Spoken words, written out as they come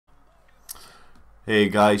Hey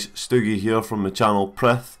guys, Stoogie here from the channel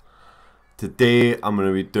Prith. Today I'm going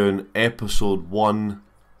to be doing episode 1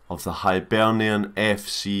 of the Hibernian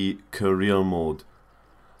FC career mode.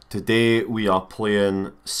 Today we are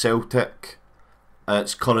playing Celtic.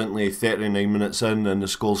 It's currently 39 minutes in and the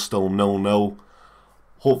score's still 0-0.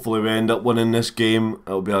 Hopefully we end up winning this game.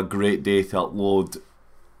 It'll be a great day to upload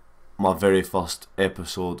my very first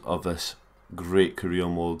episode of this great career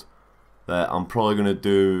mode that I'm probably going to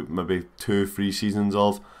do maybe 2-3 seasons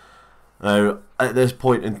of. Now, at this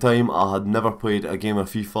point in time, I had never played a game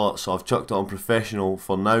of FIFA, so I've chucked it on professional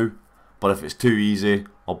for now. But if it's too easy,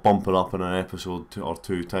 I'll bump it up in an episode or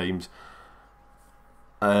two times.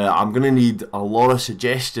 I'm going to need a lot of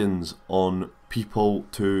suggestions on people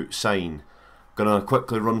to sign. I'm going to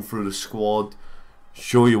quickly run through the squad,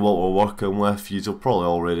 show you what we're working with. You'll probably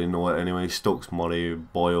already know it anyway. Stokes, Murray,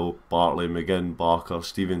 Boyle, Bartley, McGinn, Barker,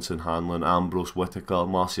 Stevenson, Hanlon, Ambrose, Whittaker,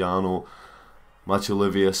 Marciano,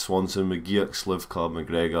 Machulivius, Swanson, McGeoch, Slivka,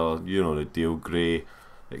 McGregor, you know the deal, Gray,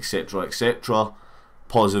 etc, etc.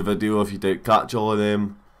 Pause the video if you didn't catch all of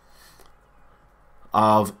them.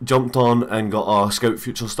 I've jumped on and got a Scout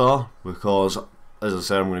Future Star because, as I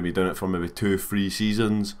said, I'm going to be doing it for maybe 2-3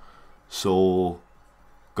 seasons, so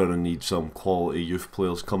gonna need some quality youth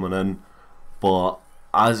players coming in. But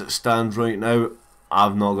as it stands right now,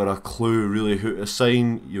 I've not got a clue really who to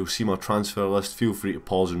sign. You'll see my transfer list. Feel free to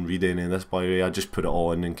pause and read any of this, by the way. I just put it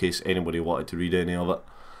all in case anybody wanted to read any of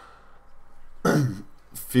it.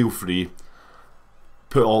 Feel free.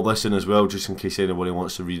 Put all this in as well, just in case anybody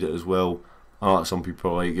wants to read it as well. I know some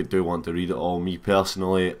people do want to read it all. Me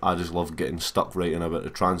personally, I just love getting stuck writing about the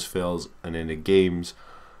transfers and then the games.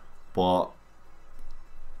 But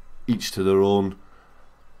each to their own.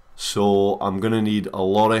 So I'm going to need a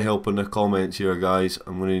lot of help in the comments here, guys.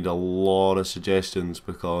 I'm going to need a lot of suggestions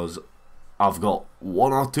because I've got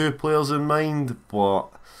 1 or 2 players in mind, but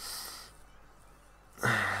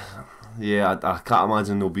yeah, I can't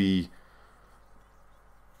imagine they'll be,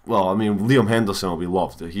 well, I mean, Liam Henderson will be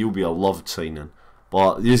loved. He'll be a loved signing.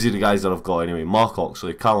 But these are the guys that I've got anyway. Mark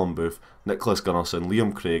Oxley, Callum Booth, Nicholas Gunnarsson,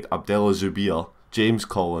 Liam Craig, Abdallah Zubir, James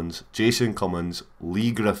Collins, Jason Cummins,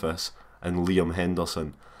 Lee Griffiths and Liam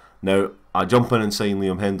Henderson. Now, I jump in and sign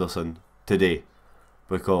Liam Henderson today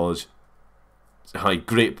because he's a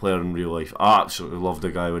great player in real life. I absolutely loved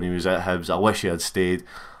the guy when he was at Hibs. I wish he had stayed.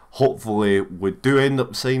 Hopefully we do end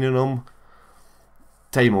up signing him.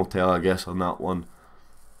 Time will tell, I guess, on that one.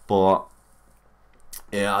 But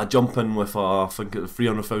yeah, I jump in with I think it's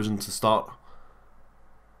 300,000 to start,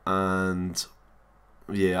 and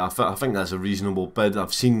yeah, I think that's a reasonable bid.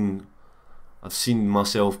 I've seen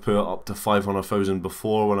myself put it up to 500,000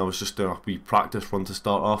 before when I was just doing a wee practice run to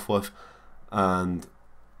start off with, and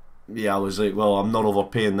yeah, I was like, well, I'm not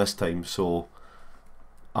overpaying this time, so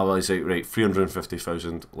I was like, right,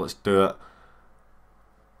 350,000, let's do it.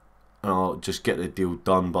 And I'll just get the deal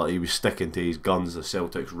done. But he was sticking to his guns, the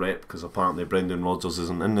Celtics rep, because apparently Brendan Rodgers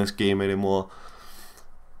isn't in this game anymore.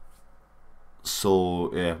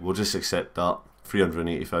 So yeah, we'll just accept that.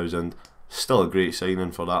 380,000, still a great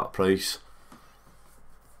signing for that price.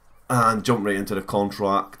 And jump right into the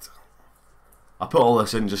contract. I put all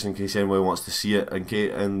this in just in case anyone wants to see it.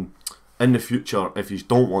 And in the future, if you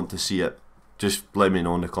don't want to see it, just let me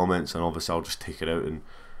know in the comments, and obviously I'll just take it out and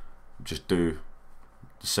just do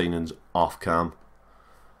the signings off cam.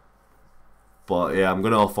 But yeah, I'm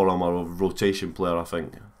going to offer him a rotation player, I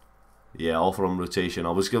think. Yeah, offer him rotation.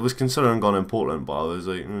 I was considering going important, but I was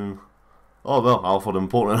like, oh well, I offered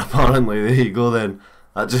important apparently. There you go then.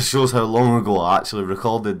 That just shows how long ago I actually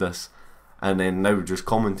recorded this, and then now just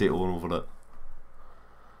commentate over it.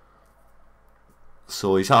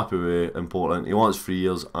 So he's happy with important. He wants 3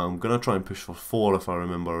 years. I'm going to try and push for 4 if I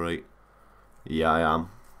remember right. Yeah, I am.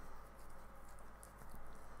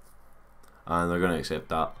 And they're going to accept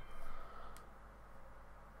that.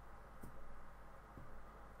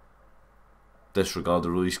 Disregard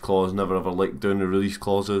the release clause. Never ever liked doing the release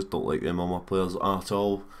clauses. Don't like them on my players at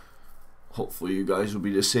all. Hopefully you guys will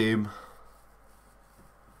be the same.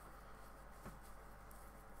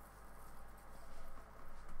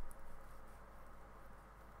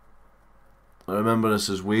 I remember this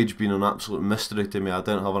as wage being an absolute mystery to me. I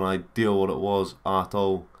didn't have an idea what it was at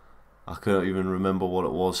all. I couldn't even remember what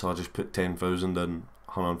it was, so I just put 10,000 in,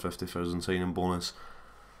 150,000 signing bonus,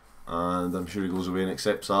 and I'm sure he goes away and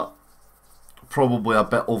accepts that. Probably a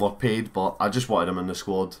bit overpaid, but I just wanted him in the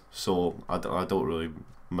squad, so I don't really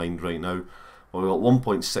mind right now. But we've got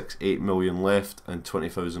 1.68 million left and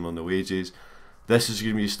 20,000 on the wages. This is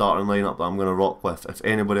going to be the starting lineup that I'm going to rock with. If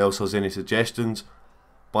anybody else has any suggestions,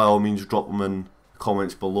 by all means drop them in the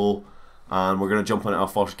comments below. And we're going to jump into our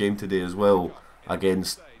first game today as well.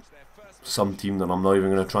 against some team that I'm not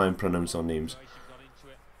even going to try and pronounce their names.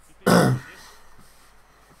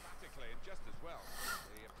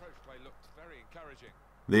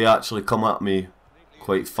 They actually come at me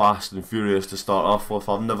quite fast and furious to start off with.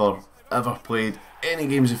 I've never ever played any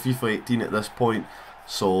games of FIFA 18 at this point,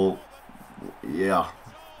 so yeah,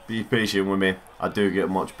 be patient with me. I do get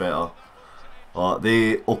much better.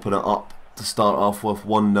 They open it up to start off with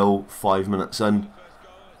 1-0, 5 minutes in.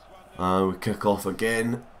 We kick off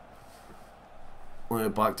again. We're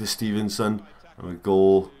back to Stevenson, and we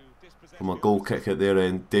go from a goal kick at their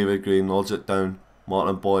end. David Gray nods it down.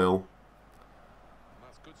 Martin Boyle.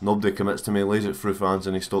 Nobody commits to me, lays it through for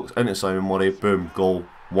Anthony Stokes, into Simon Murray, boom, goal,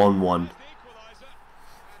 1-1.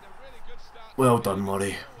 Well done,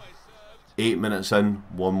 Murray. 8 minutes in,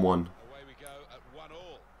 1-1.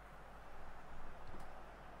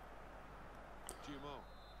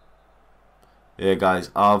 Yeah guys,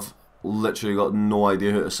 I've literally got no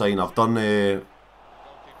idea who to sign. I've done I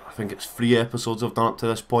think it's 3 episodes I've done up to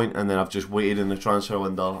this point, and then I've just waited in the transfer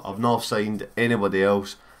window. I've not signed anybody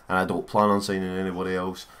else, and I don't plan on signing anybody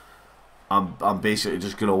else. I'm basically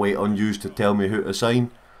just going to wait on you to tell me who to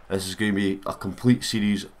sign. This is going to be a complete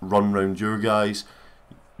series run round your guys.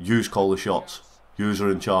 Yous call the shots. Yous are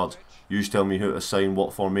in charge. Yous tell me who to sign,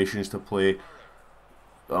 what formations to play,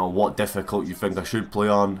 what difficult you think I should play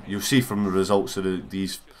on. You'll see from the results of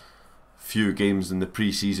these few games in the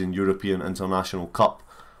pre-season European International Cup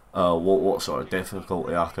what sort of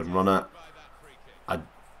difficulty I can run at. I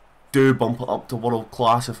do bump it up to world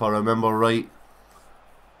class if I remember right,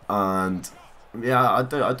 and yeah,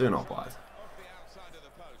 I do not bad.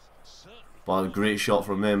 But a great shot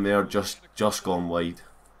from them there, just gone wide.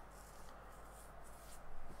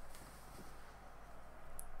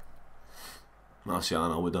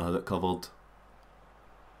 Marciano would have had it covered.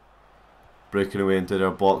 Breaking away into their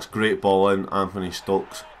box, great ball in. Anthony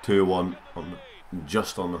Stokes, 2-1,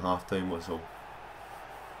 just on the half-time whistle.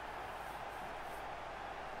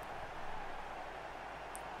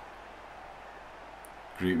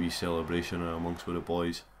 Great wee celebration amongst with the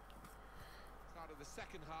boys. Started the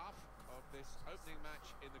second half of this opening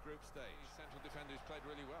match in the group stage. Central defenders played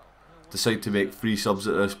really well. Decide to make 3 subs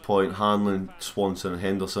at this point. Hanlon, Swanson and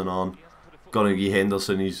Henderson on. Gonna give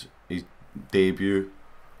Henderson his debut.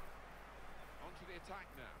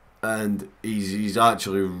 And he's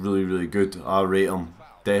actually really good. I rate him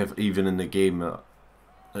even in the game.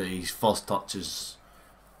 His first touch is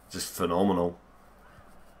just phenomenal.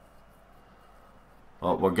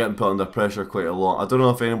 We're getting put under pressure quite a lot. I don't know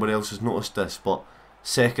if anybody else has noticed this, but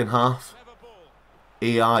second half,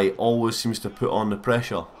 AI always seems to put on the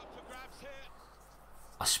pressure.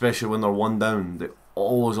 Especially when they're 1 down. They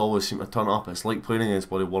always seem to turn up. It's like playing against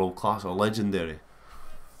bloody world class or legendary.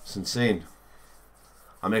 It's insane.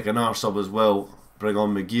 I make another sub as well. Bring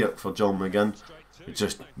on McGeoch for John McGinn. He's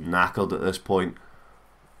just knackered at this point.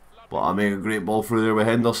 But I make a great ball through there with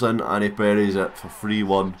Henderson, and he buries it for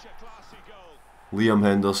 3-1. Liam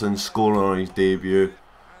Henderson scoring on his debut.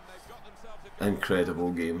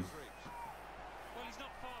 Incredible game.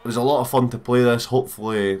 It was a lot of fun to play this.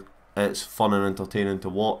 Hopefully it's fun and entertaining to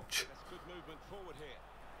watch.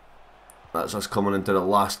 That's us coming into the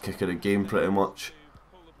last kick of the game pretty much.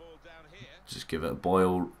 Just give it a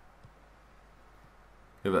Boyle.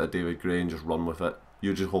 Give it a David Gray and just run with it.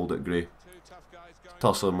 You just hold it, Gray.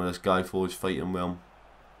 Tussling with this guy, Fo's fighting with him.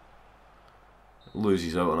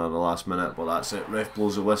 Loses out on it at the last minute, but that's it. Ref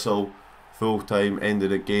blows the whistle. Full time, end of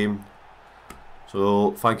the game.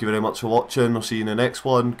 So thank you very much for watching. I'll see you in the next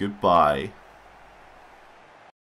one. Goodbye.